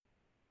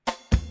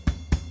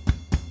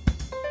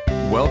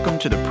Welcome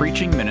to the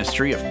preaching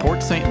ministry of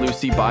Port St.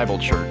 Lucie Bible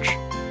Church.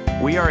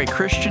 We are a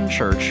Christian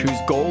church whose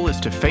goal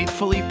is to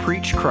faithfully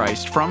preach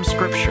Christ from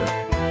Scripture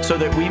so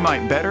that we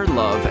might better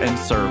love and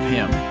serve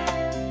Him.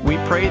 We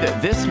pray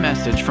that this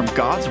message from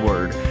God's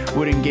Word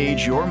would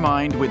engage your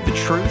mind with the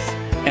truth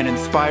and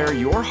inspire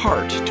your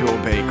heart to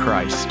obey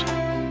Christ.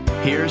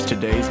 Here's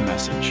today's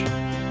message.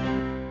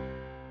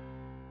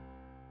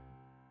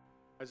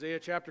 Isaiah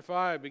chapter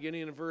 5,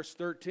 beginning in verse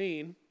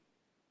 13.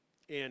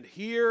 And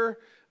here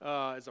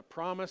is a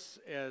promise,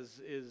 as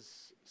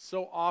is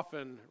so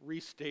often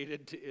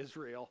restated to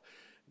Israel.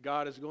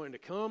 God is going to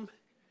come.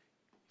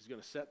 He's going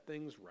to set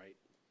things right.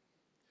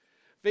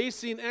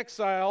 Facing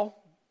exile,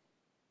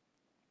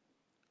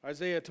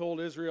 Isaiah told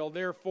Israel,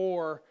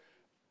 "Therefore,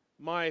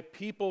 my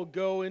people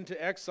go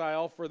into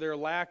exile for their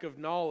lack of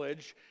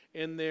knowledge,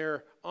 and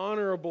their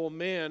honorable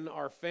men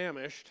are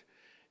famished,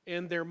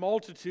 and their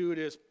multitude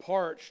is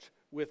parched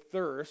with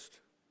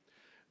thirst.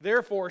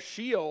 Therefore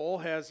Sheol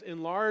has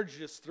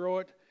enlarged its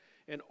throat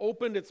and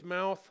opened its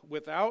mouth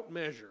without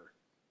measure.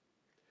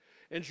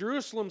 And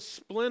Jerusalem's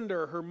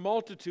splendor, her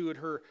multitude,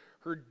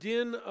 her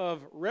din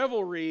of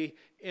revelry,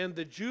 and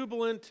the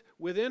jubilant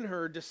within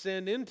her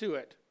descend into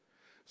it.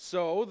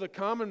 So the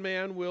common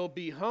man will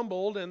be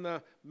humbled, and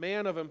the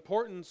man of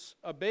importance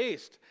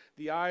abased.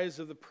 The eyes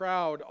of the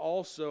proud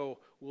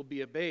also will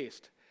be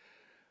abased.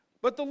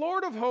 But the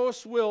Lord of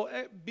hosts will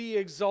be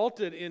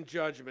exalted in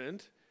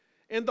judgment,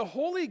 and the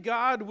holy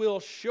God will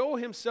show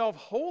himself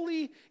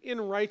holy in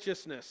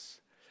righteousness.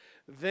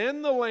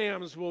 Then the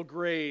lambs will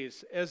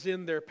graze as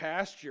in their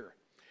pasture,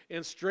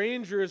 and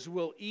strangers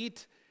will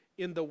eat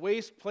in the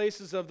waste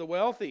places of the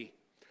wealthy.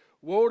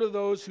 Woe to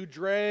those who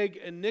drag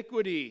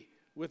iniquity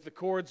with the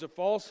cords of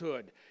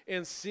falsehood,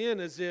 and sin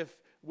as if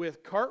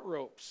with cart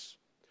ropes,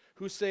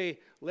 who say,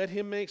 'Let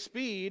him make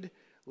speed,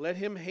 let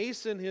him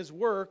hasten his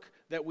work,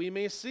 that we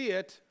may see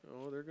it.'"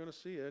 Oh, they're going to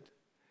see it.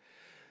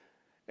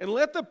 "And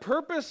let the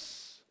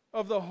purpose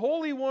of the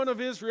Holy One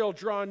of Israel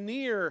draw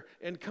near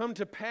and come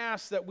to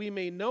pass, that we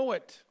may know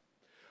it.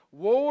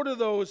 Woe to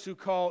those who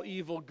call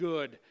evil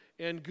good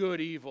and good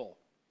evil,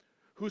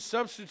 who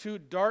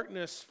substitute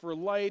darkness for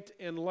light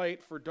and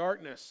light for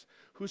darkness,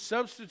 who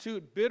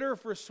substitute bitter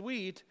for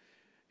sweet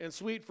and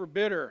sweet for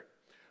bitter.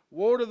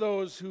 Woe to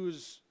those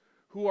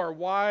who are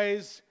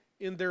wise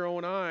in their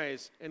own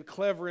eyes and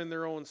clever in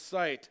their own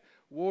sight.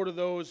 Woe to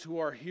those who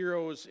are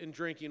heroes in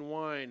drinking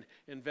wine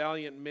and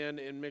valiant men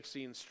in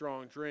mixing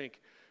strong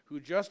drink,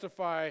 who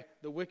justify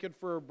the wicked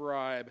for a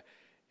bribe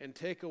and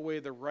take away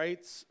the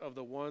rights of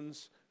the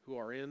ones who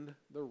are in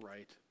the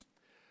right."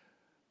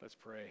 Let's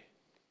pray.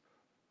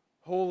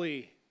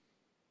 Holy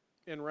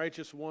and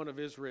righteous One of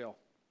Israel,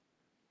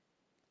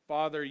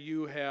 Father,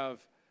 you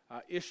have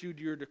issued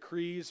your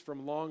decrees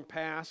from long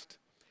past,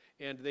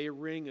 and they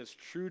ring as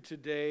true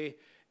today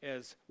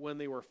as when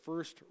they were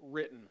first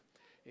written.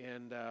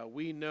 And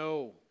we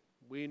know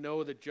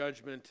that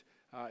judgment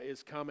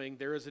is coming.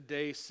 There is a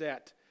day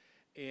set,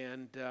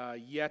 and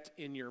yet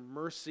in your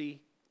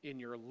mercy, in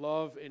your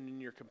love, and in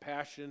your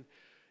compassion,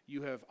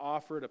 you have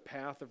offered a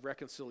path of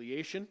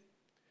reconciliation,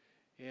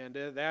 and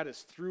that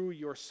is through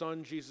your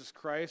Son, Jesus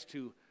Christ,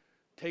 who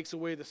takes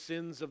away the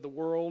sins of the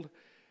world.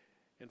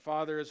 And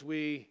Father, as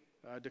we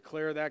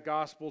declare that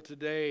gospel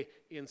today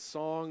in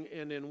song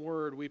and in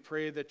word, we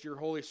pray that your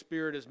Holy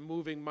Spirit is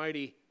moving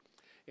mighty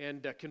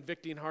and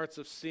convicting hearts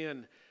of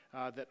sin,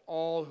 that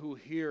all who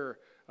hear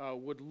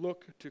would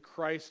look to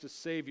Christ as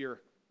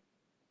Savior,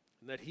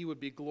 and that he would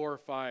be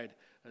glorified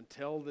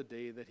until the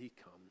day that he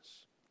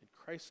comes. In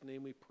Christ's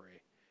name we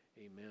pray.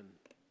 Amen.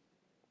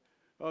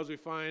 Well, as we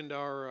find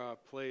our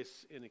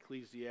place in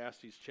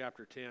Ecclesiastes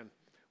chapter 10,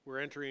 we're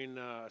entering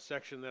a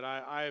section that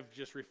I've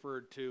just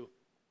referred to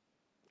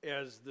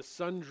as the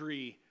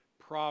sundry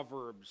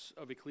proverbs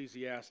of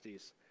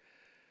Ecclesiastes.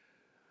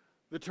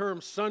 The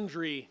term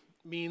sundry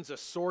means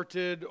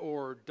assorted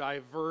or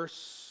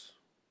diverse.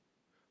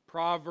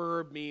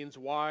 Proverb means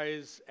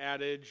wise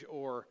adage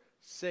or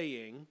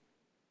saying.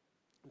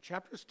 And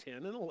chapters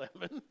 10 and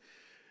 11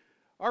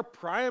 are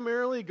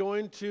primarily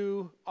going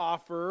to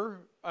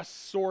offer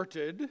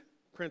assorted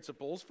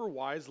principles for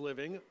wise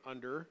living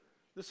under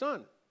the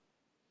sun.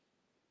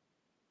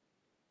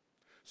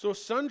 So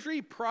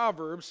sundry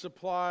proverbs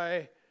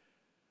supply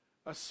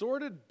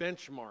assorted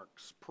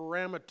benchmarks,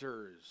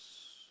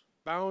 parameters,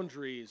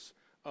 boundaries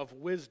of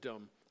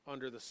wisdom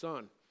under the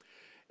sun.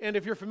 And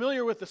if you're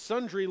familiar with the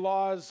sundry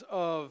laws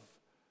of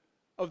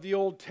the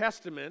Old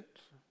Testament,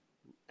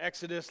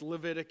 Exodus,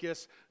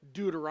 Leviticus,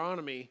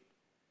 Deuteronomy,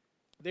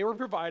 they were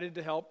provided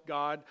to help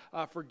God,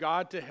 for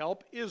God to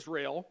help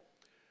Israel,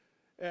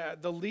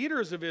 the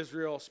leaders of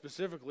Israel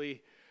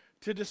specifically,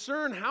 to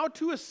discern how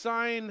to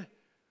assign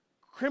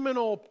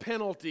criminal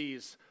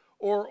penalties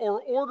or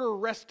order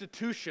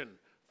restitution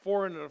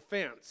for an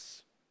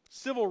offense,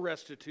 civil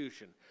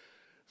restitution.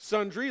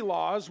 Sundry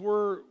laws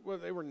were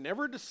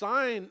never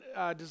designed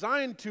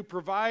to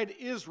provide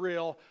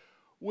Israel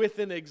with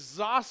an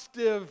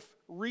exhaustive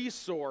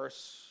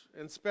resource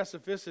and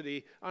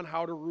specificity on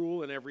how to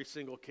rule in every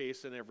single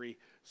case in every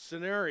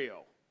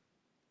scenario.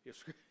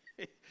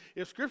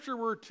 If Scripture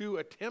were to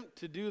attempt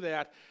to do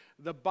that,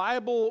 the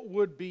Bible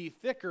would be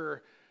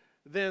thicker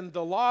than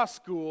the law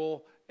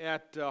school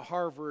at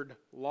Harvard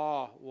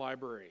Law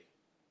Library.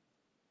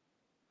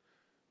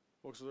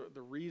 Folks,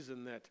 the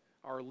reason that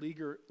our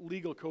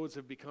legal codes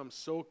have become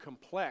so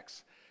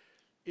complex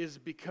is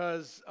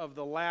because of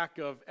the lack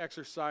of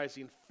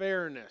exercising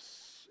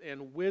fairness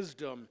and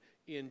wisdom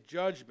in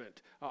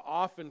judgment.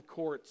 Often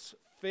courts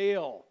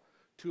fail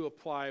to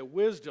apply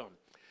wisdom.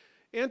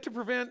 And to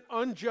prevent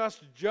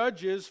unjust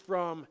judges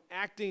from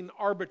acting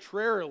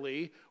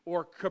arbitrarily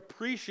or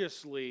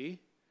capriciously,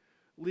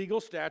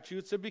 legal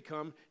statutes have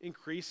become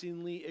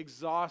increasingly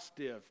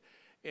exhaustive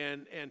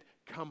and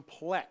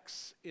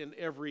complex in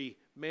every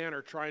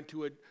manner, trying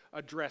to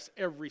address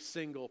every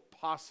single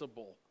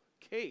possible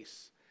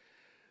case.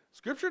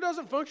 Scripture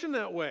doesn't function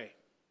that way.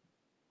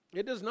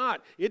 It does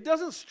not. It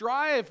doesn't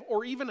strive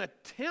or even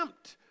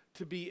attempt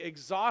to be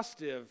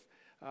exhaustive.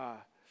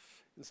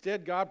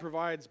 Instead, God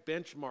provides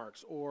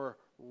benchmarks or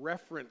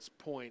reference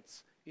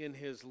points in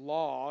His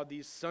law,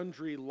 these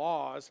sundry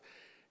laws,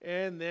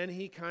 and then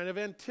He kind of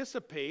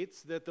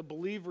anticipates that the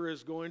believer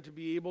is going to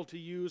be able to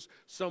use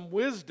some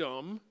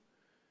wisdom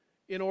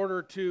in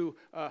order to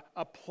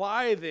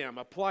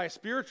apply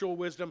spiritual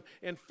wisdom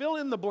and fill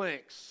in the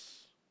blanks.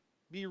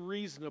 Be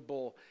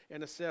reasonable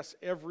and assess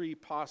every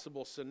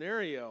possible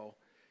scenario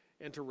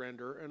and to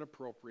render an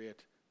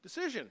appropriate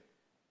decision.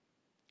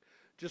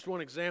 Just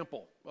one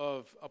example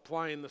of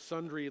applying the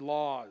sundry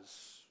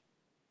laws.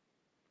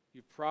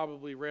 You've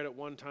probably read at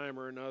one time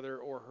or another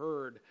or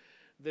heard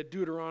that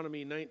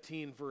Deuteronomy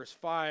 19 verse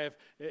 5,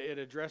 it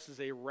addresses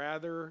a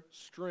rather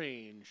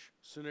strange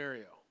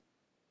scenario.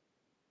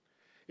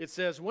 It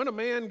says, when a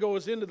man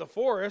goes into the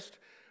forest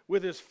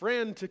with his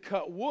friend to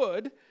cut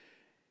wood,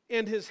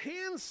 and his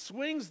hand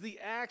swings the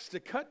axe to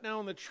cut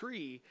down the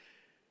tree,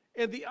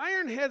 and the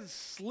iron head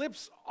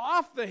slips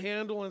off the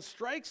handle and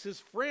strikes his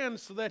friend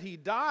so that he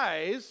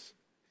dies,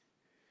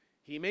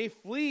 he may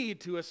flee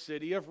to a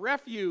city of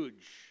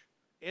refuge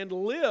and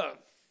live.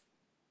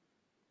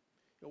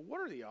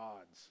 What are the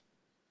odds?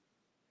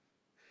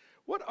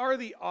 What are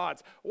the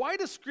odds? Why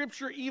does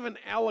Scripture even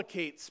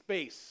allocate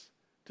space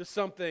to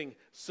something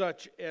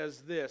such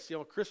as this?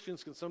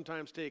 Christians can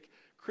sometimes take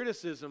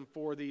criticism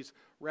for these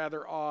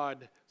rather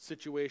odd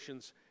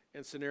situations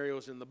and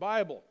scenarios in the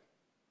Bible.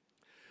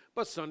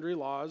 But sundry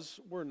laws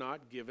were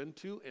not given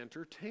to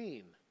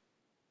entertain.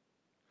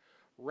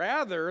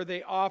 Rather,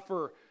 they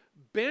offer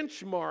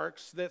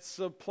benchmarks that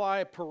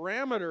supply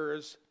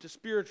parameters to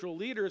spiritual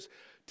leaders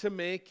to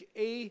make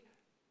a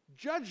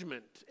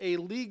judgment, a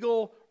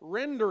legal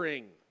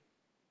rendering,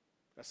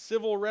 a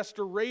civil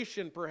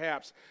restoration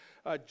perhaps.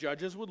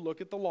 Judges would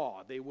look at the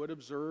law. They would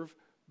observe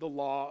the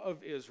law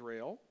of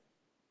Israel.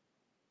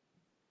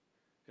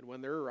 And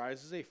when there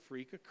arises a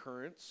freak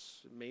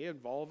occurrence, it may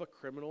involve a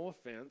criminal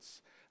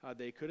offense,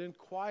 they could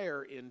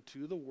inquire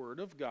into the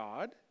Word of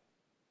God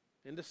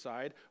and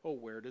decide,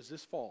 where does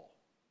this fall?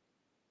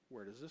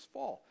 Where does this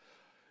fall?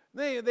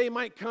 They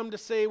might come to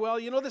say, well,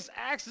 this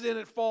accident,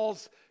 it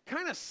falls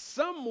kind of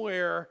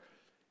somewhere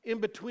in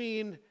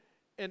between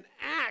an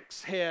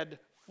axe head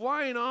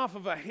flying off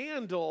of a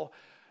handle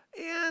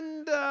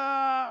and,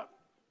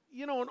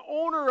 an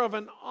owner of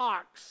an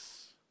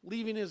ox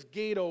leaving his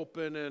gate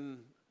open and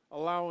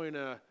allowing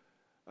a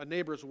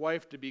neighbor's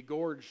wife to be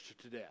gorged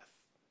to death.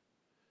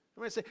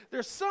 I might say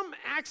there's some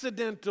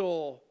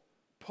accidental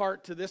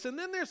part to this, and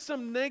then there's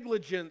some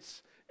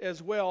negligence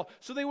as well.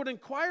 So they would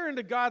inquire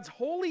into God's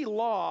holy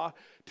law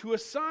to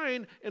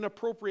assign an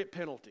appropriate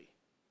penalty.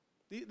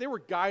 They were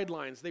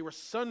guidelines. They were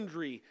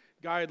sundry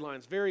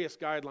guidelines, various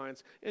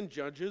guidelines, and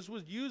judges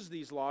would use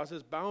these laws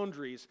as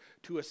boundaries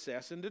to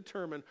assess and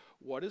determine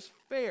what is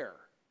fair,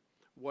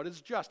 what is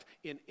just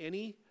in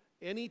any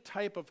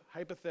type of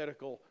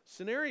hypothetical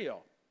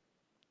scenario.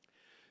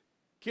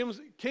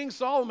 King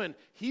Solomon,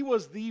 he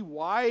was the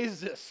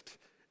wisest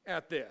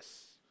at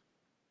this.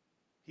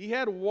 He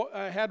had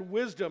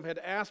wisdom, had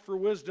asked for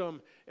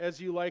wisdom,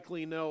 as you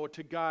likely know,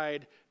 to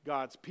guide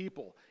God's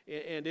people.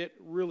 And it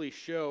really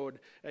showed.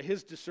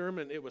 His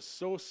discernment, it was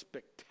so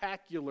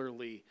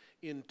spectacularly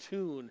in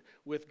tune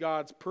with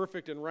God's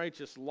perfect and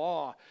righteous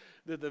law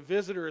that the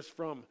visitors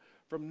from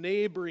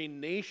neighboring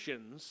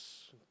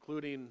nations,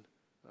 including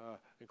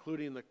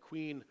the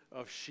Queen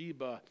of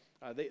Sheba,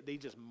 they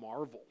just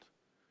marveled.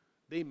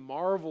 They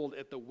marveled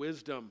at the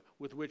wisdom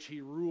with which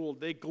he ruled.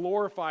 They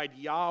glorified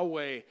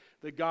Yahweh,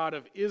 the God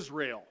of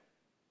Israel,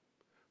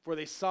 for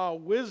they saw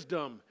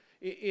wisdom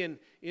in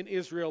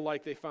Israel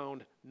like they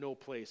found no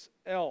place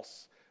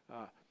else.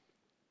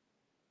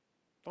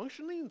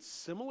 Functioning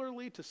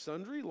similarly to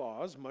sundry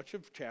laws, much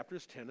of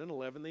chapters 10 and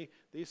 11,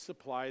 they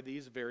supply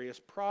these various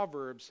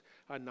proverbs,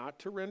 not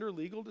to render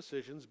legal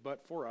decisions,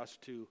 but for us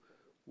to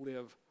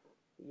live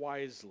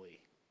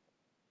wisely.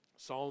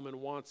 Solomon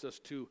wants us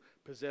to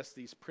possess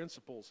these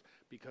principles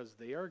because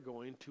they are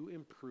going to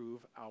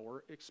improve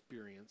our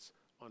experience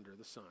under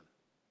the sun.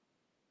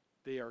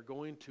 They are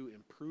going to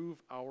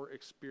improve our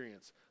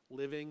experience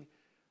living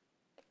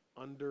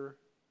under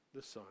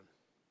the sun.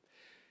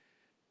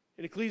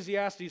 In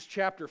Ecclesiastes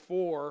chapter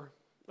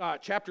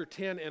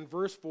 10 and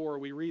verse 4,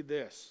 we read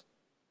this.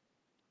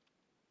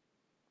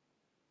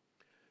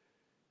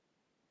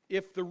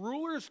 If the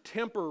ruler's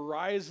temper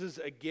rises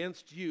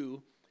against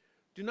you,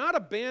 do not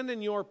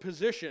abandon your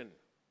position,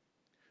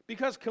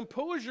 because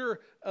composure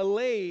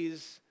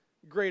allays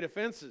great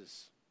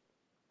offenses.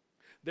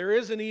 There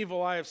is an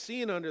evil I have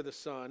seen under the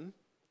sun,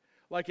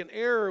 like an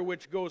error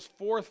which goes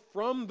forth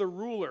from the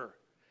ruler.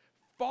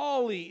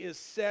 Folly is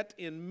set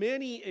in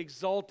many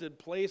exalted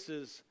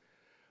places,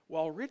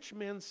 while rich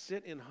men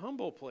sit in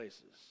humble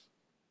places.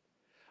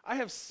 I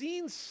have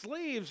seen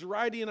slaves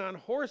riding on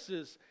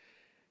horses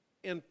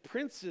and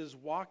princes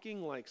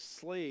walking like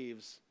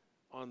slaves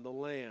on the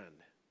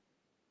land.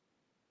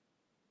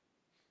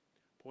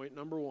 Point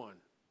number one.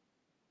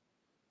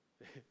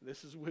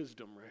 This is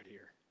wisdom right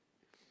here.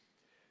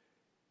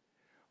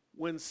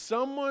 When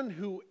someone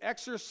who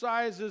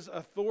exercises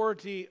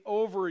authority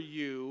over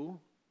you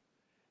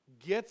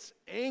gets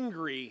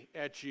angry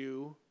at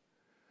you,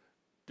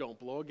 don't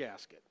blow a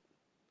gasket.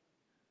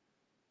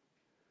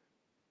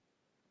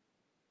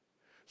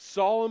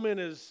 Solomon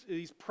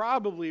he's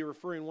probably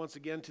referring once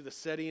again to the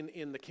setting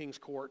in the king's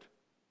court,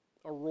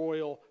 a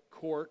royal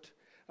court.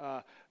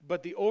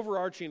 But the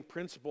overarching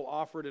principle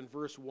offered in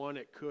verse 1,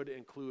 it could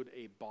include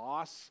a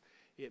boss,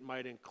 it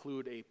might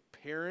include a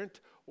parent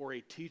or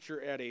a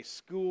teacher at a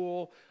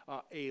school,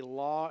 a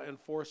law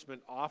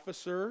enforcement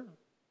officer.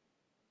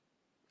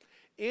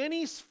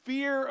 Any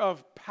sphere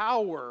of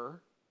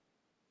power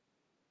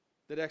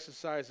that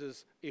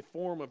exercises a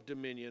form of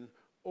dominion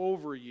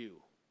over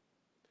you.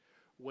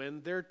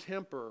 When their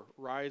temper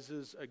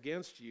rises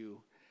against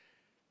you,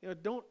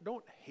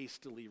 don't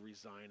hastily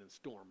resign and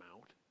storm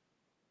out.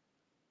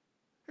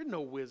 There's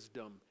no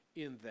wisdom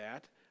in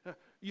that.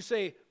 You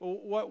say,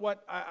 well,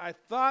 I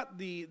thought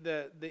the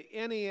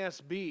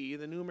NASB,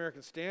 the New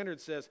American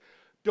Standard, says,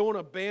 don't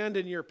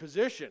abandon your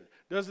position.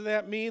 Doesn't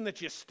that mean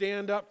that you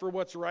stand up for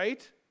what's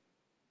right?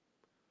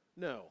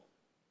 No,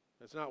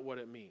 that's not what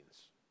it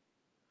means.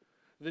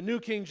 The New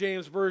King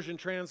James Version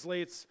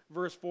translates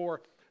verse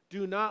 4,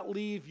 do not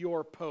leave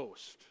your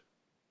post.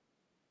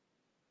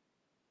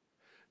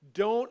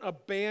 Don't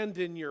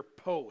abandon your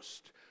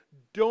post.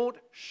 Don't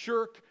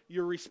shirk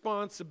your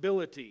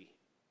responsibility.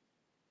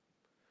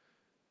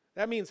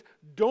 That means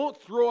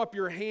don't throw up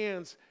your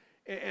hands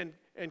and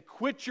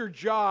quit your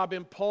job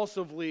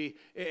impulsively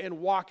and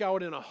walk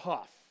out in a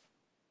huff.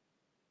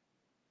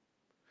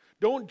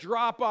 Don't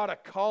drop out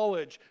of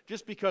college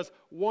just because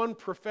one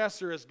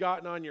professor has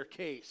gotten on your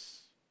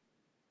case,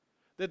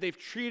 that they've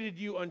treated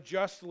you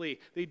unjustly,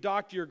 they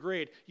docked your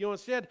grade.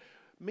 Instead,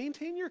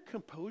 maintain your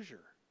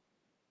composure.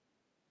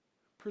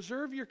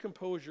 Preserve your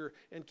composure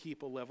and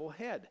keep a level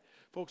head.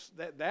 Folks,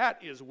 that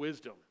is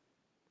wisdom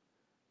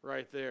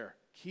right there.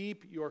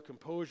 Keep your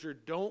composure.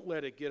 Don't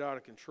let it get out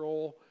of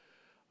control.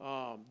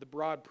 The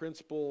broad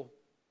principle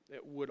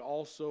that would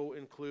also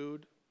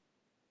include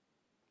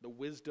the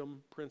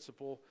wisdom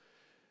principle.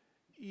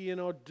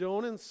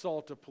 Don't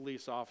insult a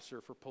police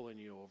officer for pulling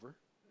you over.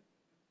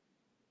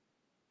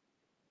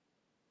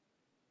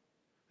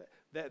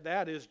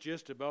 That is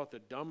just about the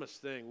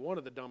dumbest thing, one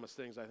of the dumbest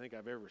things I think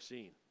I've ever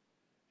seen.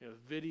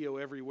 Video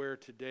everywhere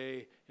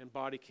today and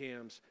body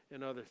cams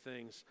and other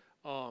things.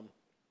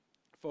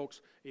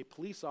 Folks, a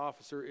police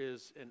officer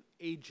is an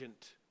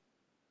agent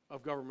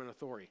of government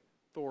authority.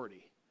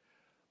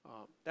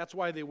 That's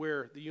why they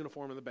wear the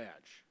uniform and the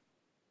badge.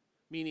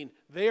 Meaning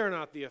they are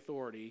not the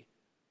authority.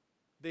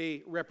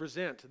 They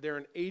represent. They're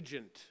an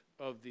agent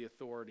of the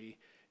authority.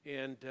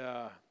 And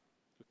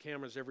with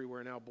cameras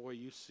everywhere now, boy,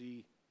 you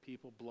see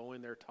people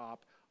blowing their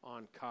top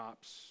on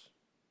cops.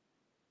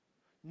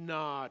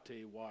 Not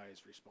a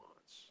wise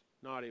response.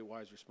 Not a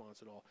wise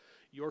response at all.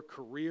 Your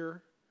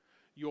career,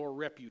 your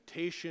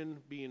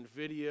reputation being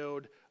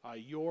videoed,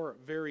 your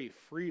very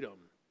freedom,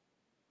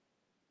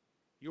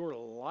 your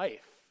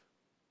life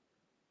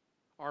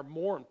are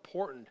more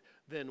important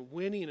than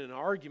winning an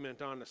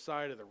argument on the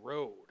side of the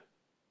road.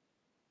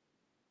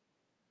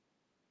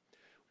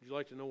 Would you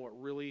like to know what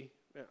really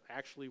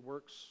actually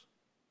works?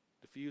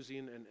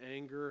 Diffusing an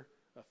anger,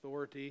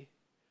 authority,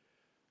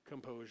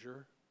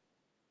 composure.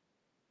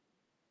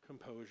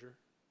 Composure.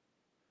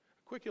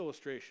 Quick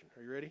illustration.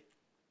 Are you ready?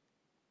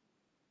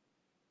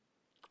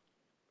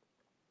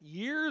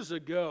 Years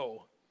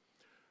ago,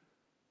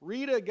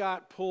 Rita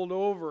got pulled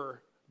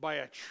over by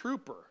a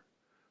trooper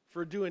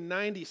for doing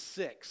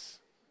 96.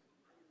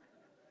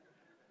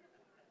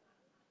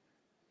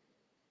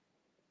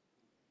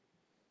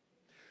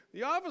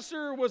 The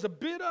officer was a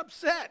bit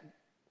upset.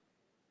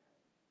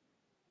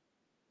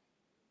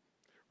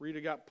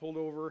 Rita got pulled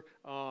over.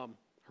 Her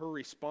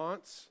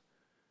response,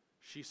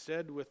 she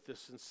said with the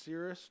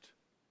sincerest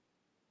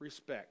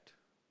respect,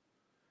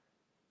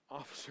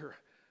 "Officer,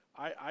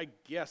 I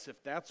guess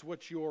if that's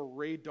what your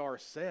radar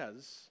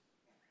says,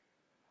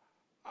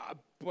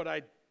 but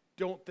I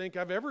don't think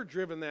I've ever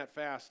driven that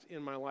fast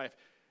in my life.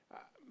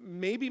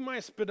 Maybe my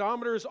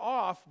speedometer is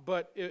off,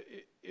 but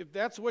if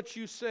that's what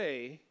you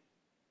say,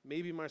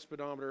 maybe my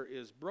speedometer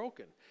is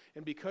broken."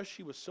 And because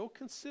she was so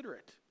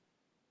considerate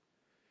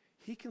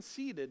he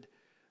conceded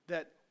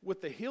that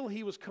with the hill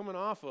he was coming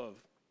off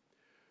of,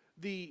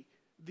 the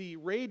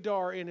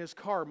radar in his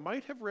car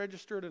might have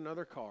registered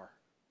another car.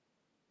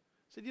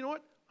 He said, you know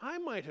what? I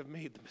might have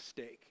made the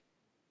mistake.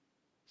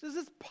 He says,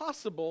 it's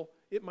possible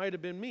it might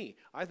have been me.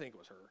 I think it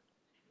was her.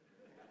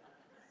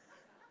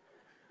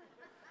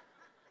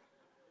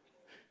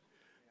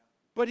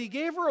 But he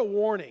gave her a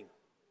warning.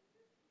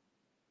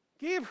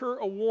 Gave her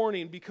a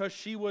warning because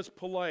she was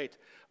polite.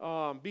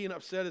 Being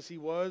upset as he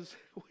was,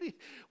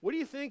 what do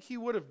you think he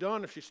would have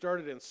done if she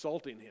started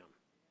insulting him?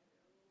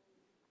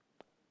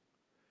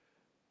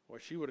 Well,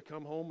 she would have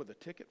come home with a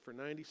ticket for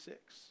 96.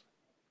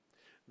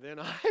 Then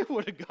I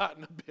would have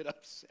gotten a bit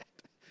upset.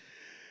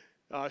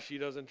 She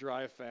doesn't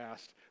drive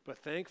fast. But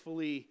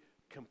thankfully,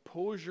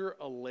 composure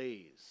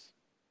allays.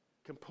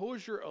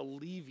 Composure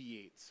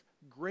alleviates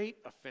great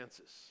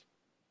offenses.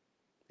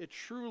 It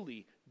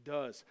truly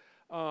does.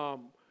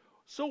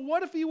 So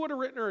what if he would have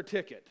written her a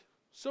ticket?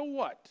 So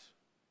what?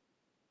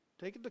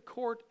 Take it to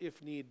court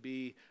if need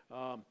be.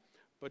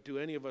 But do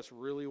any of us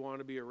really want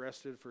to be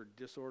arrested for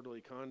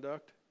disorderly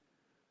conduct?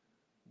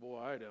 Boy,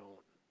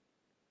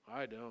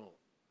 I don't.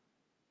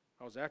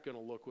 How's that going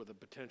to look with a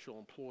potential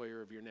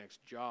employer of your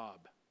next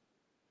job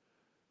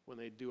when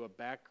they do a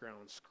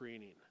background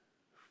screening?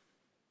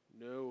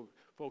 No,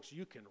 folks,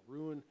 you can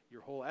ruin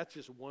your whole, that's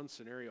just one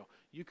scenario.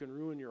 You can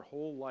ruin your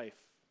whole life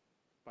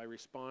by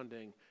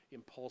responding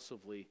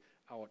impulsively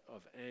out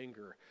of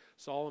anger.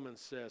 Solomon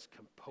says,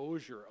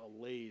 composure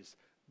allays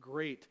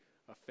great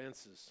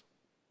offenses.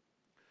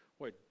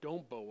 Boy,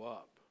 don't bow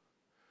up.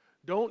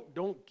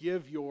 Don't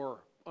give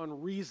your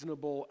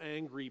unreasonable,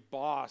 angry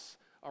boss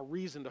a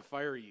reason to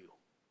fire you.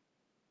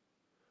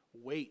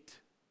 Wait.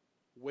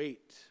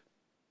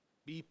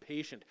 Be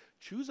patient.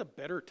 Choose a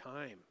better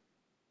time.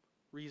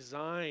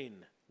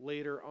 Resign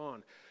later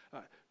on.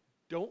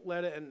 Don't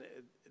let it, and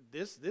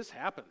this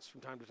happens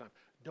from time to time.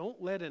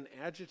 Don't let an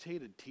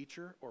agitated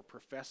teacher or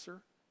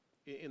professor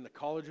in the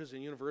colleges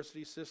and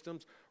university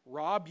systems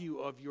rob you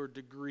of your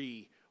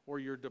degree or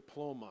your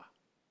diploma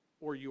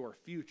or your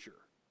future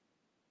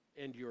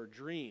and your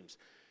dreams.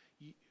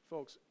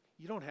 Folks,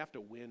 you don't have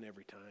to win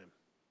every time.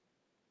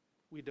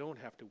 We don't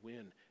have to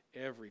win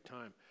every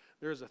time.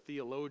 There's a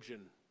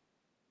theologian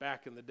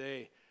back in the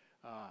day.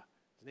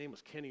 His name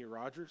was Kenny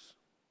Rogers.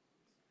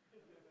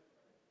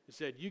 He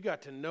said, you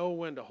got to know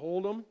when to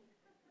hold them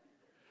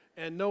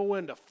and know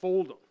when to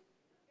fold them.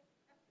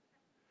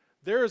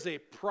 There is a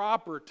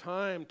proper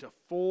time to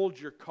fold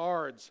your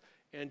cards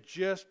and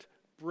just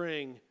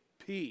bring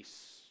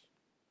peace.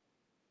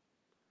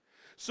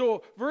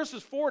 So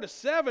verses 4 to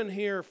 7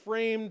 here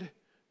framed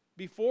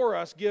before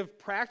us give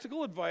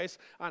practical advice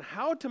on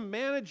how to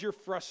manage your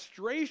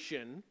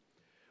frustration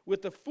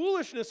with the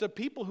foolishness of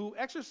people who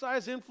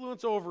exercise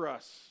influence over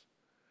us.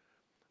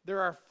 There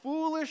are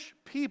foolish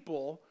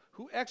people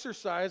who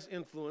exercise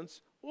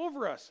influence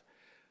over us.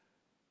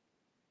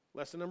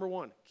 Lesson number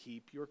 1,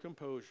 keep your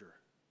composure.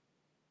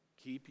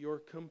 Keep your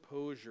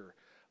composure.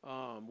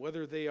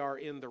 Whether they are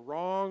in the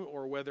wrong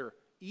or whether,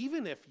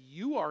 even if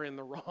you are in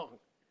the wrong,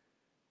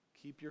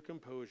 keep your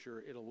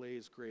composure. It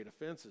allays great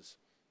offenses.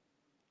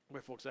 Boy,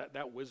 folks,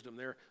 that wisdom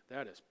there,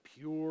 that is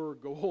pure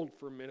gold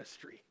for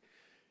ministry.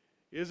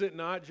 Is it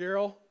not,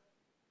 Gerald?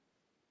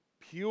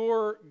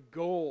 Pure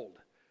gold.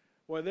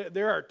 Well,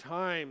 there are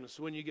times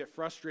when you get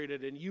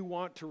frustrated and you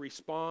want to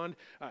respond.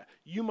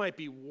 You might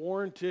be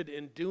warranted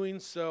in doing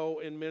so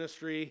in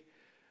ministry,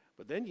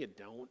 but then you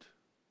don't.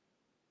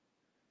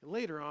 And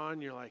later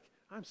on, you're like,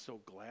 I'm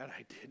so glad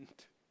I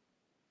didn't.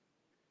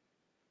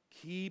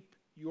 Keep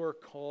your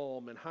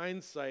calm. In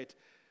hindsight,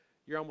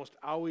 you're almost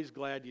always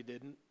glad you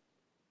didn't.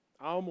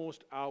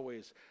 Almost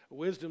always.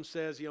 Wisdom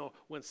says,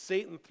 when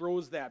Satan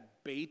throws that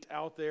bait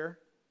out there,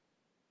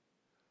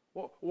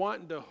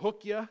 wanting to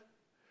hook you,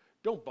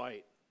 don't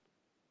bite.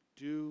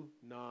 Do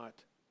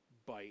not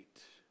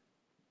bite.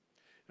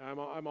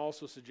 I'm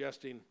also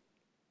suggesting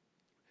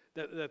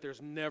that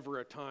there's never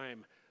a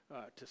time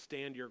to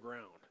stand your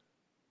ground.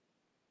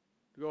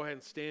 Go ahead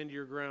and stand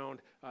your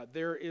ground.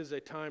 There is a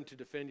time to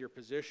defend your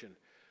position.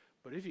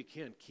 But if you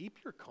can,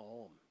 keep your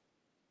calm.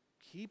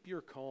 Keep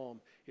your calm.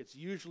 It's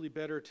usually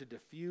better to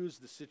diffuse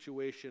the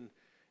situation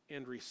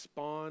and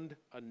respond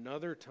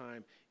another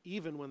time,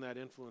 even when that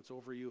influence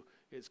over you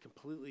is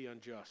completely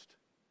unjust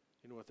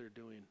in what they're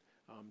doing.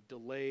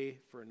 Delay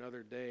for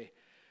another day.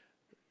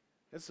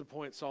 That's the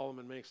point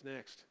Solomon makes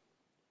next.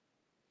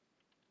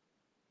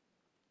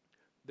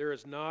 There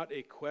is not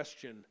a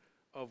question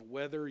of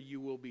whether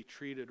you will be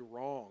treated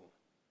wrong.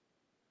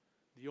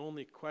 The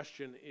only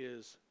question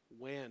is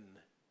when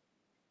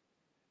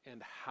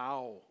and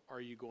how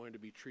are you going to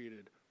be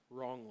treated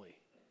wrongly.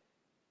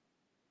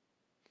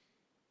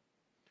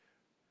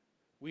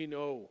 We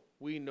know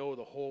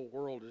the whole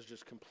world is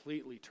just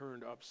completely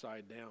turned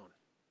upside down.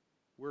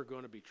 We're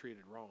going to be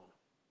treated wrong.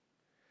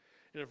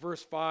 And in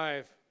verse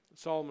 5,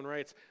 Solomon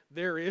writes,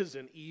 there is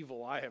an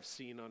evil I have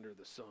seen under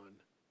the sun.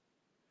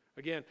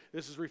 Again,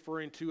 this is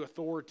referring to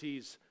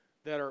authorities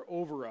that are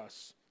over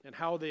us and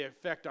how they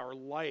affect our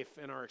life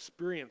and our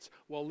experience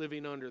while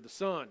living under the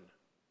sun.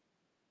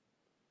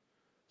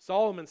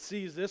 Solomon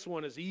sees this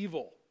one as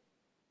evil.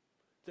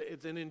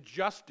 It's an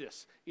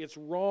injustice. It's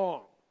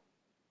wrong.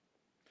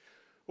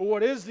 Well,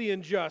 what is the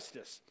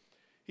injustice?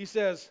 He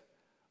says,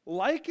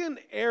 like an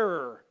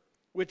error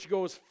which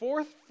goes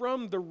forth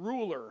from the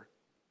ruler,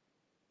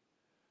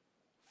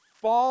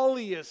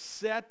 folly is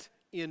set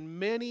in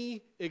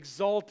many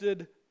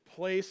exalted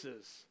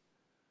places.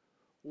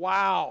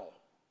 Wow.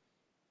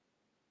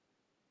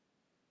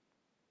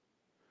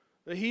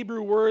 The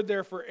Hebrew word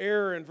there for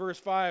error in verse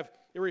 5,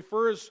 it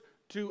refers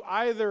to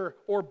either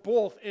or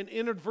both an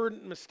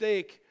inadvertent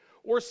mistake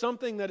or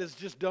something that is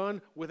just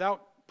done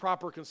without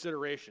proper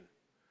consideration.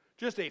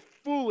 Just a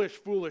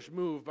foolish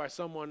move by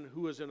someone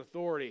who is in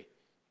authority.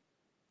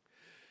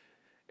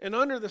 And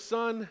under the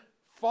sun,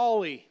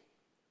 folly.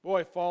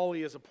 Boy,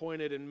 folly is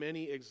appointed in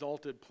many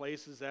exalted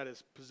places. That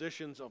is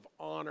positions of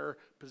honor,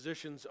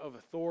 positions of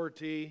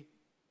authority.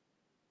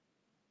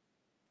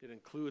 It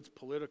includes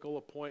political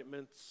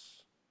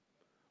appointments,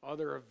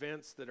 other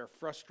events that are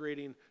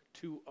frustrating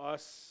to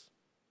us.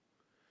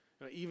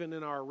 Even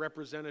in our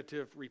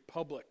representative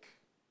republic,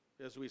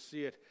 as we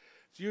see it.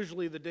 It's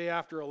usually the day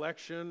after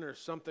election or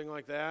something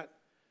like that.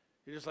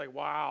 You're just like,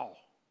 wow.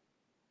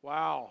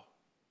 We're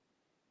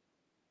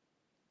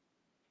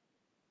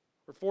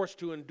forced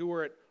to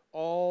endure it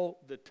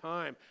all the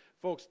time.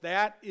 Folks,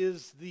 that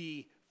is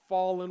the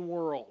fallen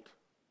world.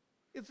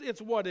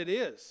 It's what it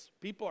is.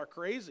 People are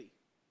crazy.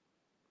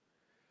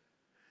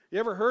 You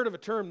ever heard of a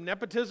term,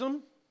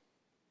 nepotism?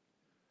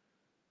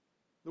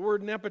 The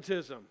word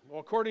nepotism, well,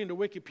 according to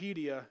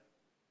Wikipedia,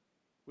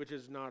 which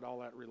is not all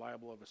that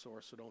reliable of a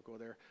source, so don't go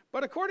there.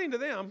 But according to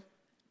them,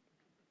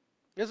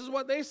 this is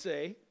what they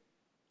say.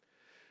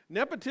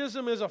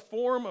 Nepotism is a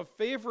form of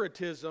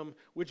favoritism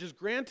which is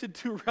granted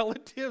to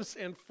relatives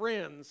and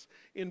friends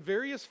in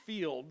various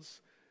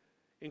fields,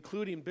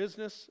 including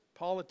business,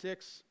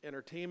 politics,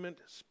 entertainment,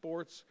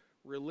 sports,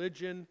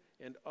 religion,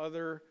 and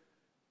other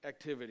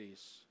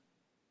activities.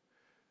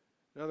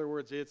 In other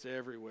words, it's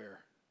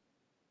everywhere.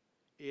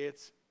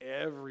 It's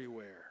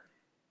everywhere.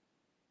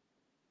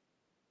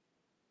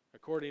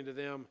 According to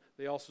them,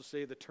 they also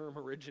say the term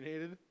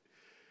originated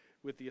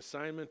with the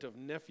assignment of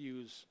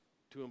nephews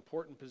to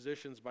important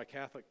positions by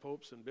Catholic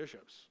popes and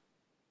bishops.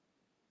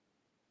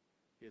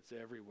 It's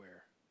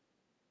everywhere.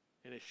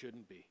 And it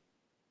shouldn't be.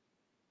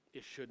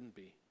 It shouldn't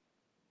be.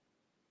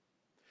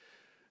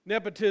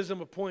 Nepotism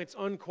appoints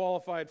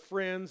unqualified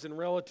friends and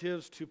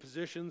relatives to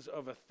positions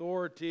of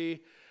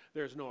authority.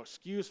 There's no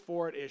excuse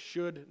for it. It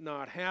should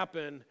not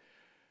happen.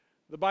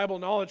 The Bible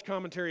Knowledge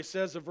Commentary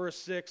says of verse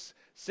 6,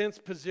 since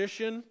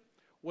position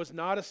was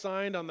not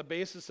assigned on the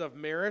basis of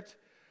merit,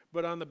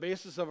 but on the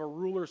basis of a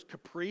ruler's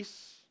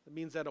caprice, that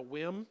means at a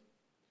whim,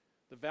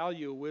 the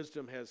value of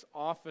wisdom has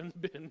often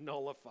been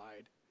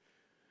nullified.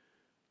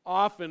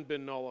 Often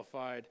been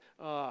nullified.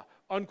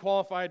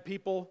 Unqualified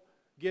people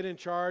get in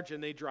charge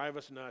and they drive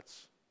us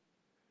nuts.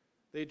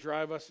 They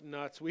drive us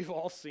nuts. We've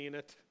all seen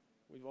it.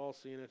 We've all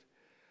seen it.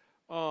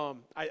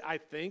 I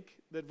think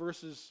that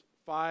verses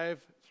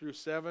 5 through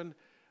 7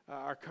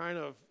 are kind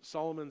of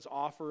Solomon's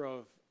offer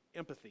of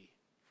empathy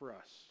for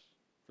us,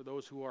 for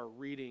those who are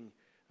reading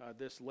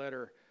this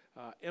letter.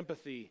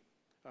 Empathy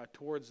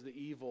towards the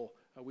evil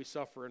we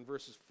suffer in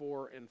verses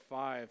 4 and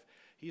 5.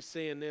 He's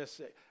saying this,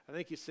 I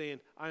think he's saying,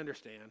 I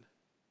understand.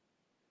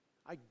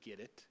 I get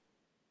it.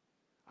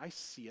 I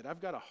see it.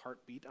 I've got a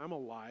heartbeat. I'm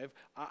alive.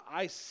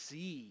 I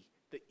see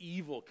the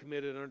evil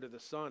committed under the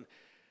sun.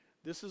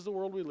 This is the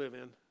world we live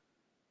in.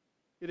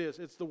 It is.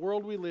 It's the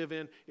world we live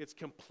in. It's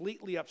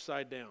completely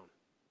upside down.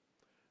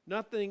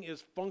 Nothing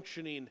is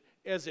functioning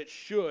as it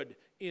should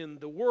in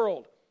the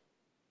world.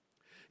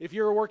 If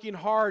you're working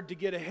hard to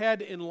get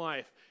ahead in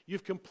life,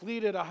 you've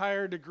completed a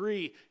higher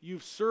degree,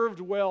 you've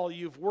served well,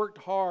 you've worked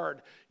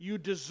hard, you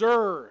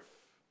deserve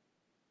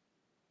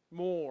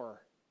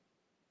more.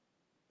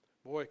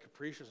 Boy,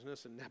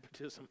 capriciousness and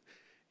nepotism,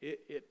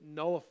 it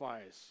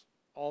nullifies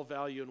all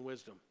value and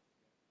wisdom.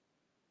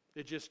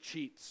 It just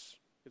cheats.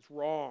 It's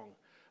wrong.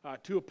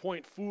 To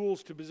appoint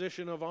fools to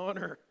position of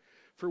honor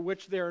for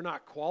which they are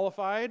not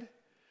qualified.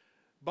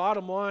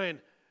 Bottom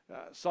line,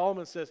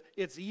 Solomon says,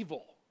 it's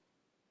evil.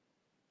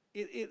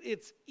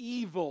 It's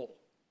evil.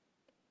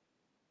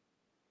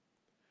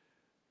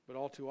 But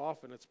all too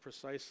often, it's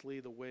precisely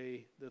the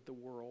way that the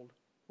world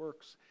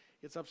works.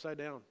 It's upside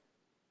down.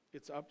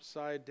 It's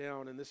upside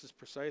down, and this is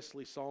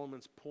precisely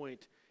Solomon's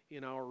point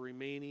in our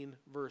remaining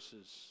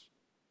verses.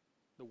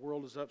 The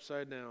world is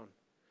upside down.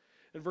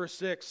 In verse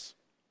 6,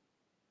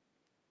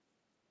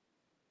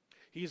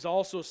 he's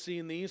also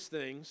seen these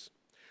things.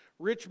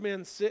 Rich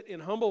men sit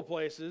in humble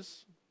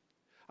places.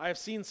 I have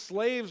seen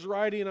slaves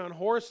riding on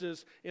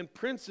horses and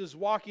princes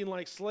walking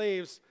like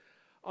slaves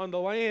on the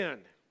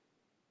land.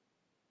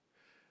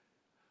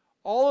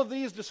 All of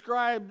these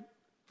describe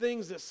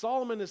things that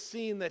Solomon has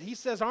seen that he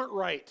says aren't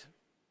right.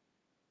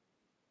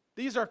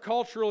 These are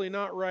culturally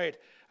not right.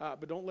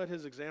 But don't let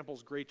his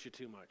examples grate you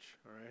too much,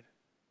 all right?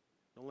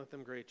 Don't let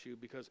them grate you,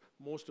 because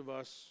most of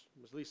us,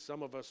 at least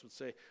some of us, would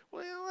say,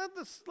 well,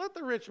 let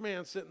the rich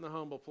man sit in the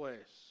humble place.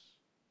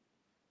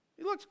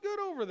 He looks good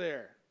over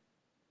there.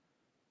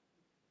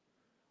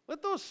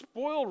 Let those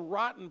spoiled,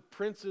 rotten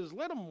princes,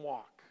 let them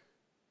walk.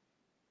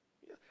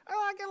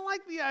 I kind of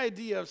like the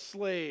idea of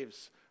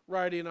slaves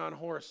riding on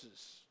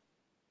horses.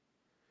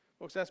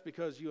 Folks, that's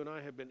because you and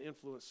I have been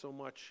influenced so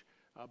much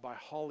by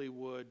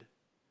Hollywood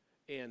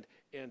and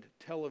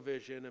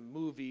television and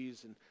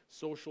movies and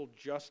social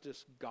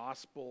justice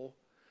gospel,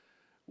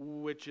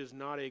 which is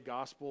not a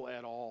gospel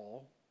at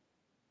all.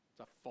 It's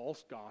a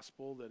false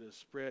gospel that is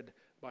spread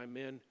by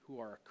men who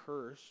are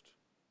accursed.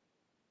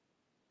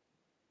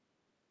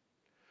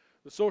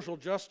 The social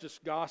justice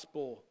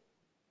gospel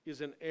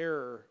is an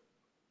error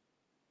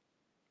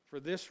for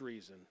this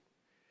reason.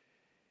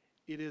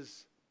 It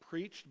is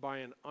preached by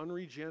an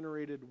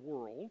unregenerated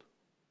world,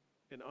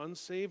 an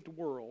unsaved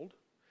world,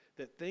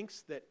 that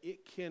thinks that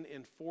it can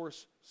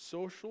enforce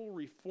social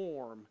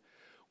reform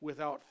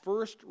without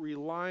first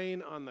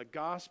relying on the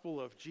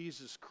gospel of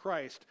Jesus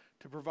Christ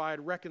to provide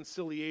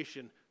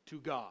reconciliation to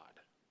God.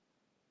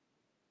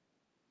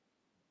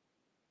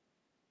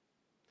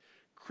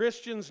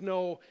 Christians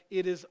know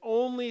it is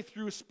only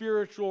through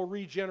spiritual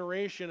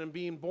regeneration and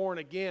being born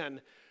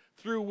again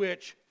through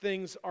which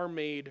things are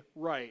made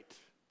right.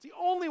 It's the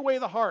only way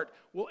the heart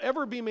will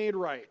ever be made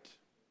right.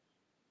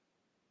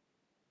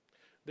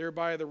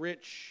 Thereby the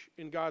rich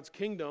in God's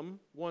kingdom,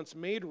 once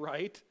made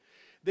right,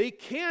 they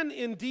can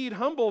indeed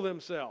humble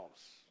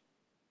themselves.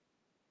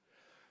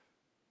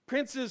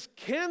 Princes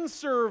can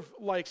serve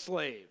like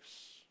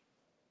slaves.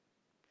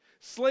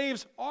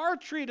 Slaves are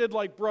treated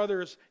like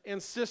brothers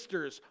and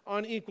sisters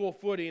on equal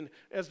footing,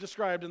 as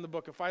described in the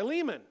book of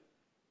Philemon.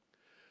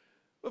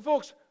 But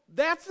folks,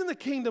 that's in the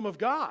kingdom of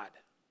God.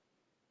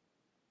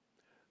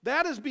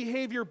 That is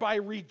behavior by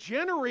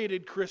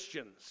regenerated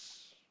Christians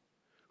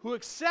who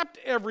accept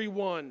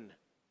everyone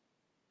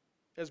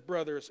as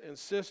brothers and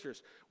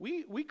sisters.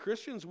 We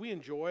Christians, we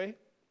enjoy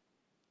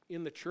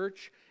in the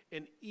church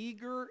an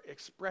eager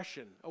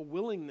expression, a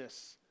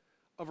willingness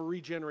of a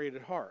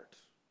regenerated heart.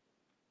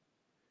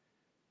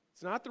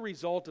 It's not the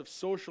result of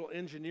social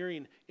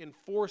engineering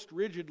enforced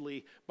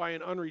rigidly by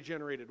an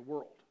unregenerated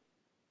world.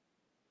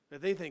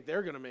 That they think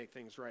they're going to make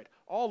things right.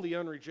 All the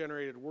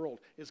unregenerated world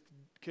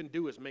can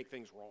do is make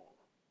things wrong.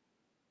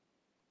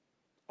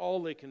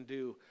 All they can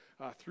do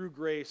through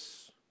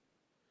grace,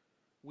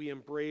 we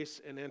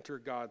embrace and enter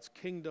God's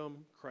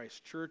kingdom,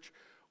 Christ's church,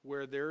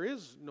 where there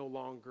is no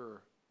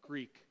longer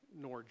Greek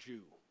nor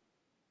Jew.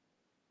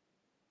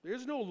 There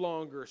is no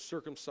longer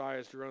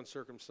circumcised or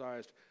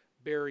uncircumcised,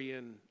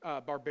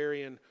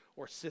 barbarian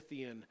or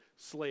Scythian,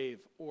 slave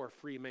or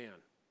free man.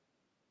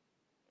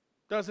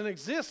 Doesn't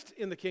exist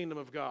in the kingdom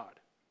of God.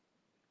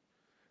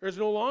 There's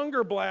no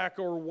longer black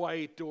or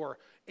white or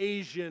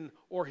Asian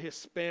or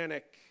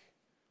Hispanic,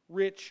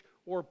 rich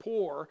or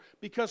poor,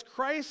 because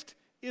Christ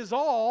is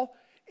all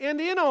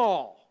and in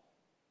all.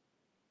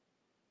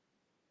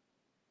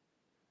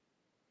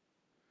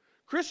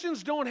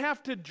 Christians don't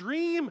have to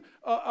dream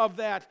of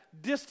that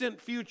distant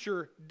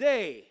future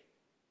day.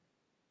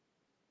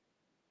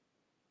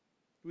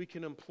 We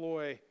can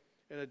employ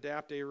and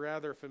adapt a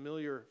rather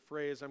familiar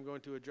phrase. I'm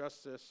going to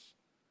adjust this,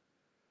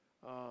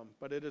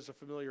 but it is a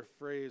familiar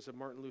phrase of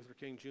Martin Luther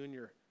King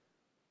Jr.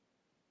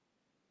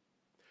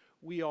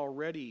 We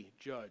already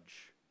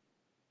judge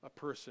a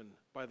person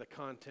by the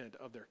content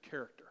of their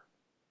character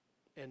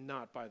and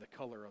not by the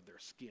color of their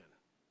skin.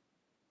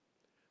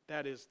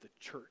 That is the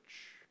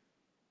church.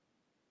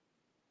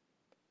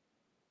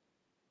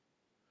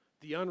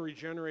 The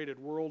unregenerated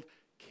world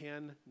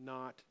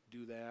cannot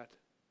do that.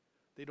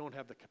 They don't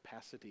have the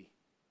capacity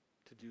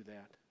to do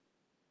that.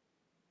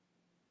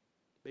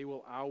 They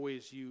will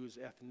always use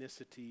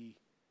ethnicity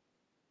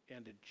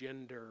and a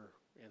gender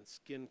and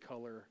skin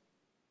color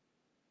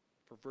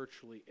for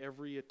virtually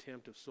every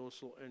attempt of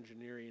social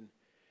engineering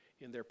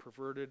in their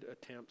perverted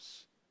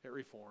attempts at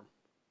reform.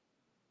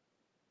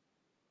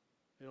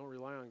 They don't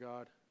rely on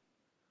God.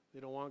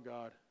 They don't want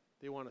God.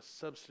 They want to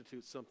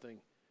substitute something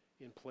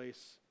in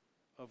place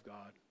of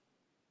God.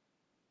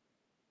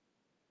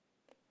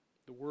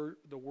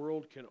 The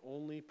world can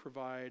only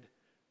provide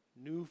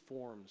new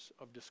forms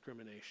of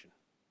discrimination.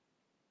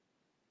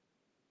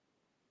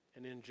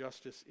 And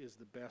injustice is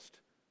the best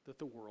that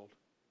the world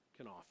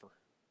can offer.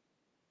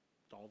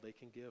 It's all they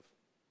can give.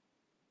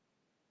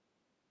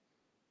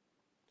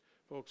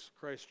 Folks,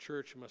 Christ's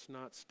church must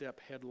not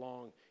step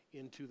headlong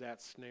into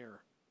that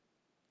snare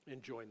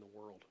and join the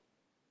world.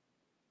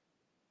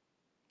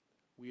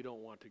 We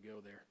don't want to go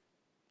there.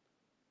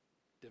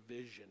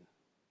 Division.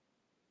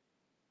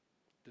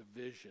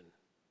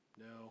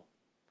 No.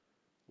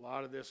 A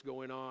lot of this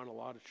going on, a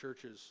lot of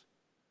churches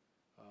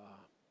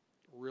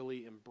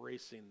really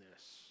embracing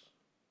this.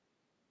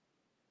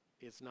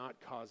 It's not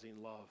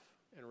causing love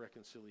and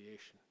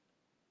reconciliation.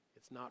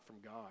 It's not from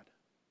God.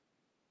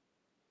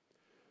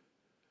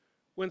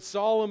 When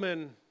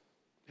Solomon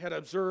had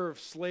observed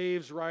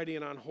slaves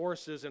riding on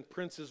horses and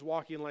princes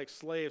walking like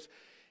slaves,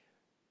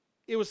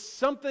 it was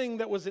something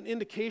that was an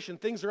indication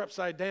things are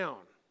upside down.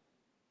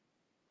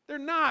 They're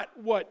not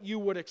what you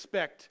would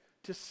expect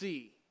to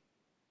see.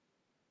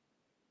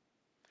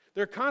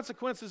 They're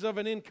consequences of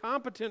an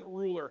incompetent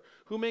ruler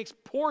who makes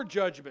poor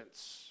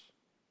judgments.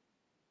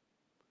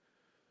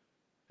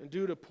 And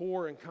due to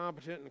poor,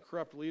 incompetent, and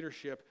corrupt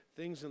leadership,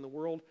 things in the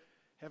world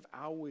have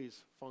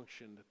always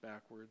functioned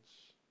backwards.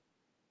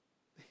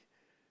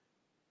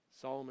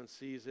 Solomon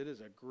sees it as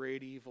a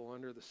great evil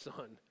under the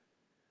sun.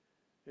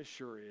 It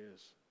sure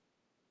is.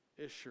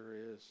 It sure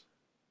is.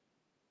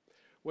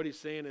 What he's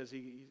saying is,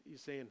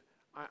 he's saying,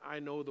 I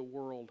know the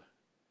world,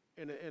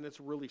 and it's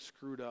really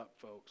screwed up,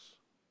 folks.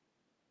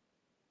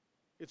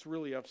 It's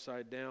really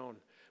upside down.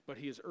 But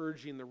he is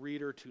urging the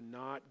reader to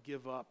not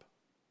give up.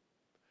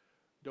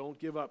 Don't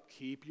give up.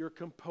 Keep your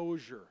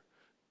composure.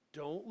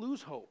 Don't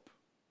lose hope.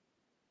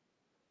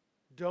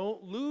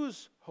 Don't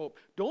lose hope.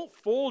 Don't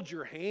fold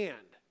your hand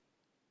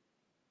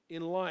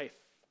in life.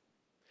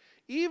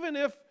 Even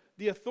if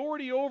the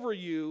authority over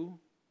you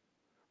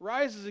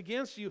rises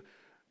against you,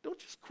 don't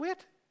just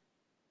quit.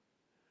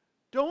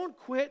 Don't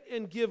quit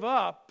and give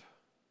up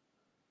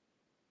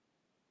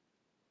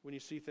when you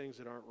see things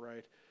that aren't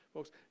right.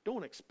 Folks,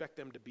 don't expect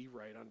them to be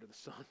right under the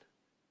sun.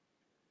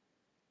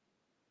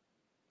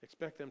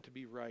 Expect them to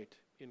be right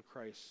in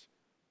Christ's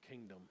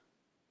kingdom.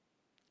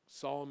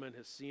 Solomon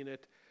has seen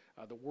it.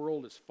 The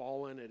world is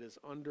fallen. It is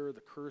under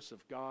the curse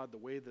of God. The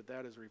way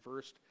that is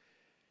reversed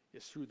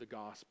is through the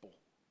gospel.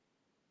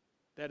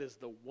 That is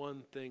the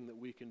one thing that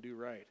we can do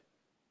right.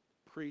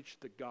 Preach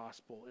the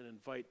gospel and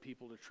invite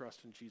people to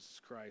trust in Jesus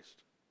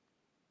Christ.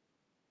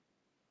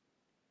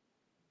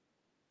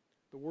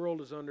 The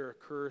world is under a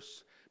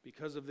curse.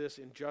 Because of this,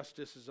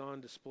 injustice is on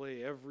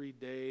display every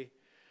day.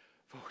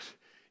 Folks,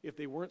 if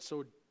they weren't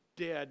so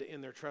dead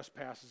in their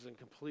trespasses and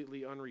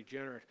completely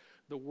unregenerate,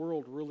 the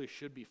world really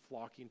should be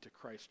flocking to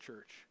Christ's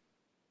church,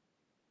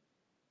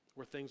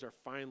 where things are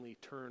finally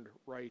turned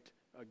right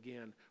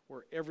again,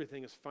 where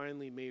everything is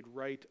finally made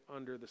right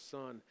under the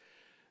sun.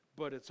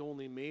 But it's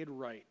only made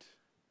right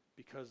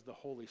because the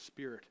Holy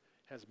Spirit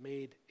has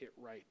made it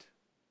right.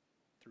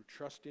 Through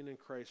trusting in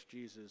Christ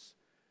Jesus,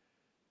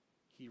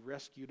 He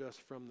rescued us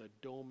from the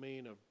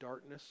domain of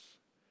darkness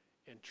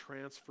and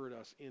transferred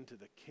us into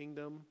the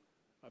kingdom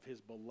of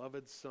His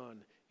beloved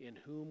Son, in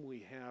whom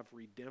we have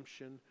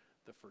redemption,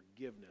 the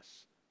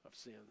forgiveness of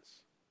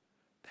sins.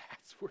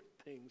 That's where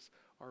things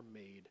are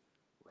made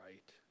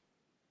right.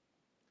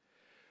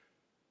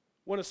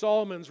 One of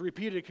Solomon's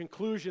repeated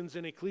conclusions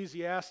in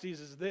Ecclesiastes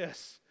is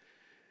this: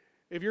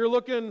 if you're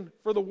looking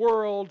for the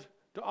world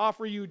to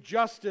offer you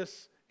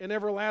justice and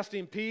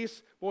everlasting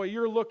peace, boy,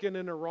 you're looking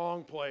in the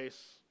wrong place.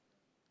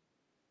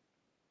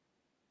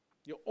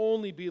 You'll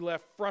only be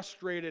left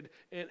frustrated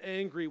and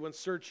angry when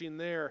searching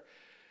there.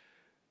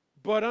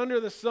 But under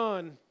the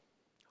sun,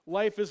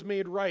 life is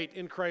made right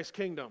in Christ's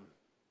kingdom.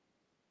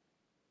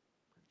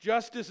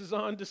 Justice is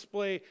on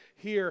display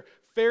here.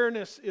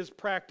 Fairness is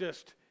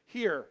practiced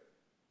here.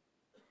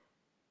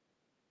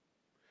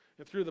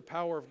 And through the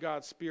power of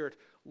God's Spirit,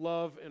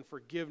 love and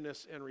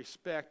forgiveness and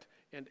respect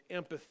and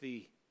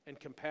empathy and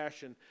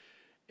compassion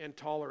and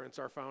tolerance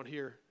are found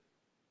here.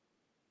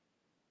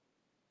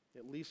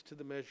 At least to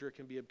the measure it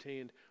can be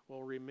obtained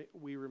while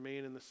we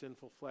remain in the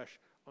sinful flesh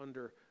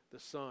under the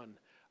sun,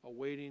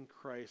 awaiting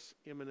Christ's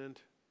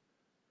imminent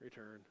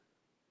return.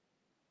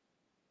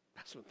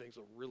 That's when things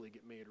will really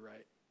get made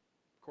right,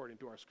 according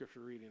to our scripture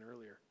reading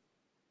earlier.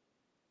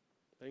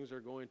 Things are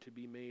going to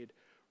be made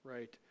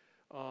right.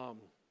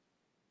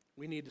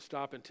 We need to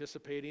stop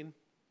anticipating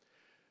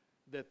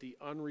that the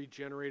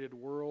unregenerated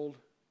world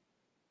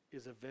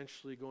is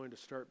eventually going to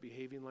start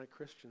behaving like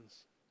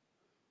Christians.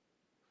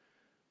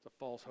 It's a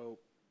false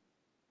hope.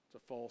 It's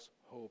a false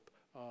hope.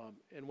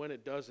 And when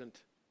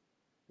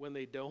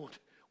they don't,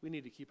 we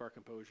need to keep our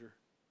composure.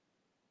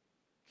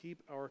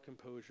 Keep our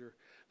composure.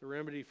 The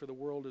remedy for the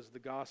world is the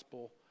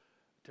gospel,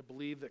 to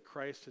believe that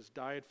Christ has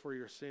died for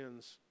your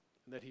sins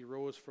and that He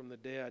rose from the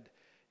dead.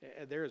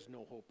 And there is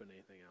no hope in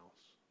anything else.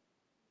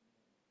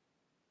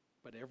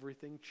 But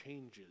everything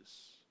changes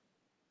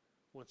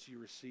once you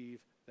receive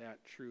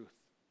that truth.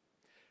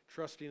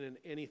 Trusting in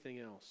anything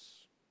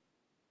else,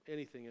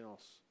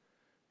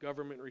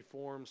 government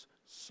reforms,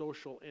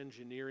 social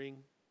engineering,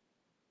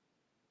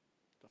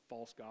 the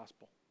false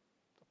gospel.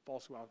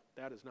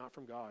 That is not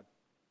from God.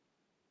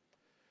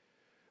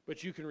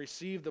 But you can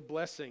receive the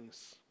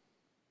blessings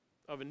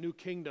of a new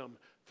kingdom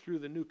through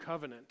the new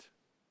covenant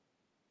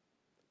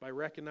by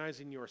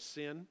recognizing your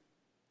sin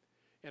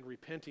and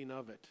repenting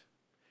of it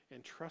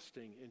and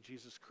trusting in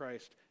Jesus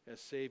Christ as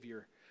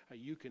Savior.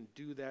 You can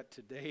do that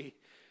today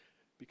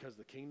because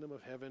the kingdom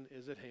of heaven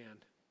is at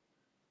hand.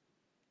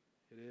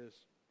 It is.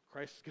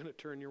 Christ is going to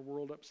turn your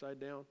world upside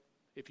down.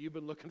 If you've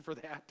been looking for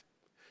that,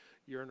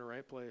 you're in the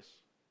right place.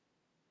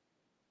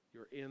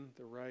 You're in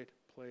the right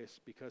place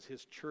because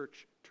His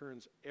church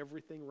turns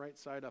everything right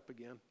side up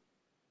again.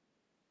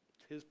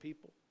 His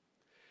people.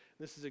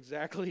 This is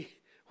exactly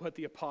what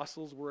the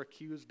apostles were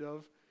accused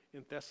of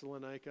in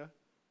Thessalonica.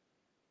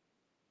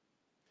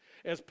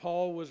 As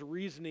Paul was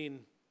reasoning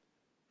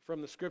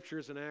from the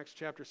scriptures in Acts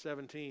chapter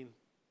 17,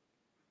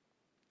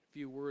 a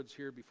few words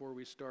here before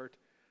we start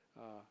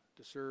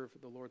to serve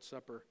the Lord's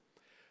Supper.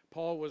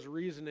 Paul was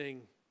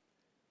reasoning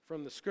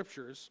from the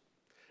Scriptures,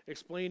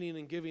 explaining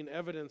and giving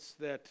evidence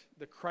that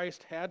the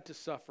Christ had to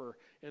suffer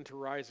and to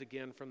rise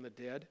again from the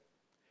dead,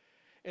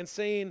 and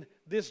saying,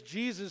 this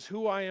Jesus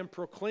who I am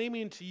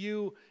proclaiming to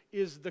you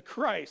is the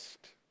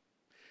Christ.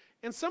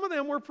 And some of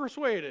them were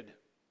persuaded.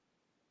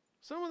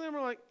 Some of them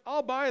are like,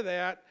 I'll buy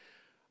that.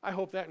 I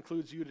hope that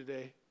includes you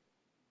today.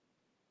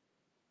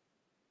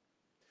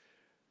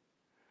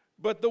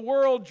 But the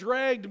world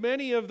dragged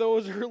many of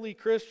those early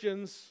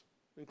Christians,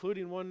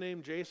 including one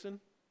named Jason.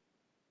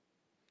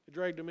 They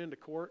dragged him into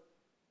court.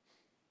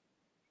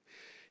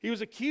 He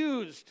was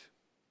accused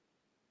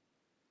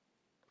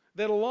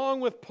that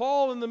along with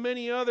Paul and the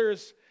many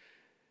others,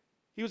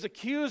 he was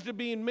accused of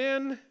being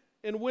men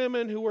and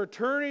women who were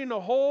turning the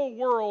whole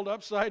world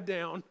upside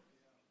down.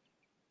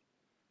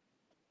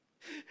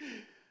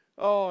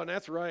 Oh, and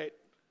that's right.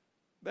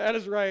 That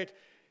is right.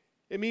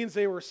 It means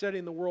they were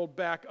setting the world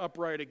back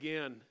upright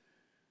again.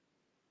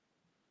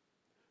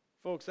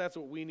 Folks, that's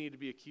what we need to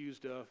be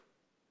accused of,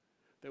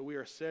 that we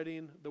are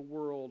setting the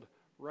world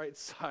right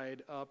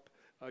side up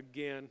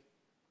again.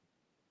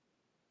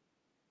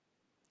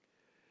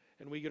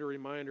 And we get a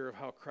reminder of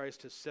how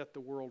Christ has set the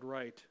world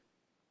right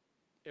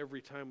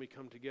every time we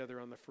come together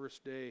on the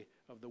first day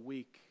of the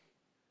week,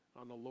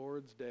 on the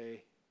Lord's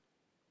Day.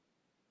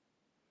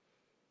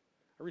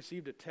 I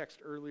received a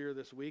text earlier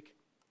this week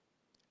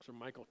from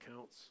Michael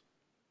Counts.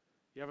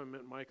 If you haven't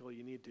met Michael,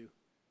 you need to.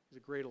 He's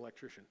a great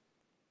electrician.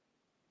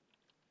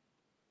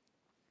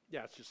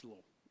 Yeah, it's just a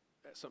little,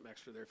 something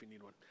extra there if you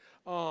need one.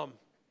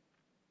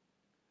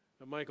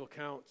 Michael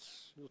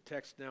Counts, he'll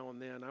text now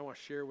and then. I want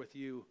to share with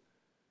you,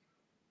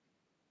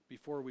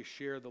 before we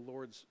share the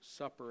Lord's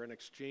Supper, an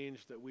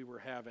exchange that we were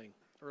having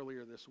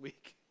earlier this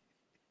week.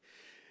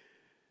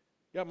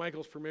 Got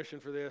Michael's permission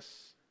for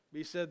this.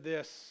 He said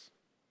this.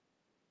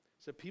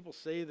 He said, people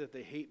say that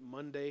they hate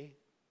Monday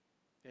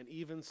and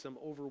even some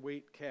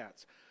overweight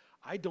cats.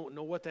 I don't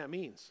know what that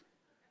means.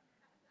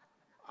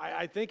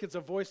 I think it's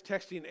a voice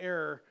texting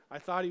error. I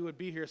thought he would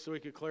be here so he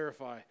could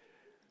clarify.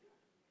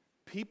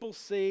 People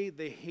say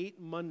they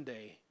hate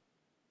Monday,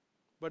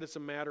 but it's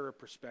a matter of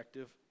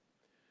perspective.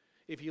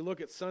 If you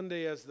look at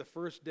Sunday as the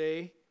first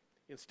day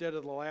instead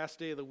of the last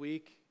day of the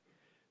week,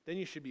 then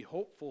you should be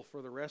hopeful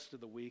for the rest of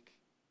the week.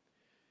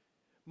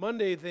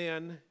 Monday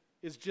then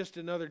is just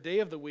another day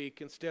of the week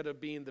instead of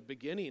being the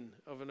beginning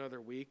of another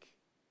week.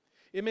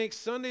 It makes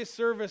Sunday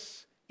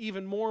service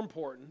even more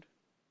important.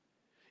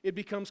 It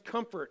becomes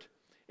comfort,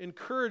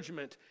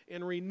 encouragement,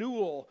 and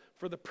renewal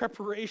for the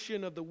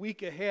preparation of the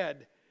week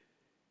ahead,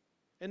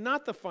 and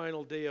not the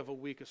final day of a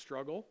week of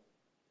struggle.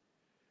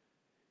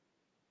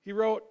 He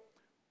wrote,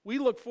 we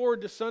look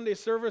forward to Sunday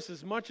service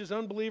as much as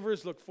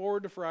unbelievers look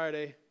forward to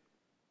Friday.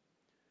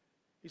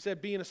 He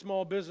said, being a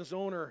small business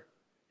owner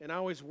and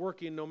always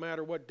working no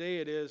matter what day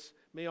it is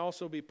may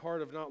also be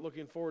part of not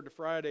looking forward to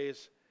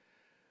Fridays,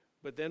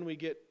 but then we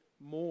get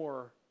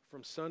more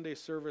from Sunday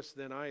service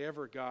than I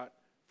ever got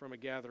from a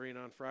gathering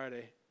on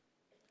Friday.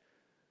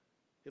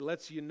 It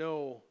lets you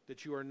know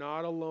that you are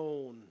not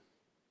alone,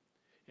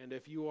 and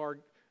if you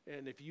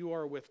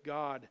are with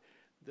God,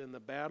 then the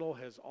battle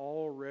has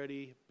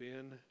already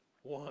been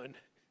won.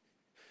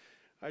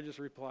 I just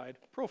replied,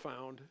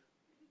 profound.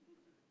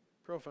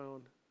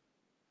 Profound.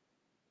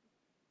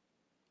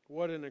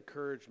 What an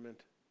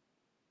encouragement.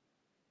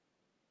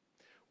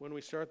 When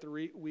we start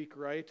the week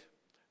right,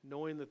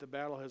 knowing that the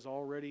battle has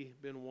already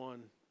been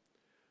won,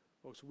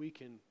 folks, we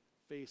can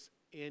face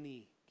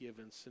any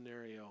given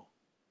scenario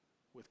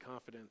with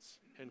confidence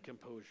and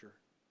composure.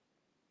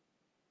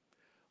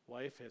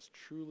 Life has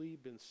truly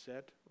been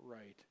set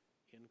right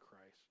in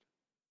Christ.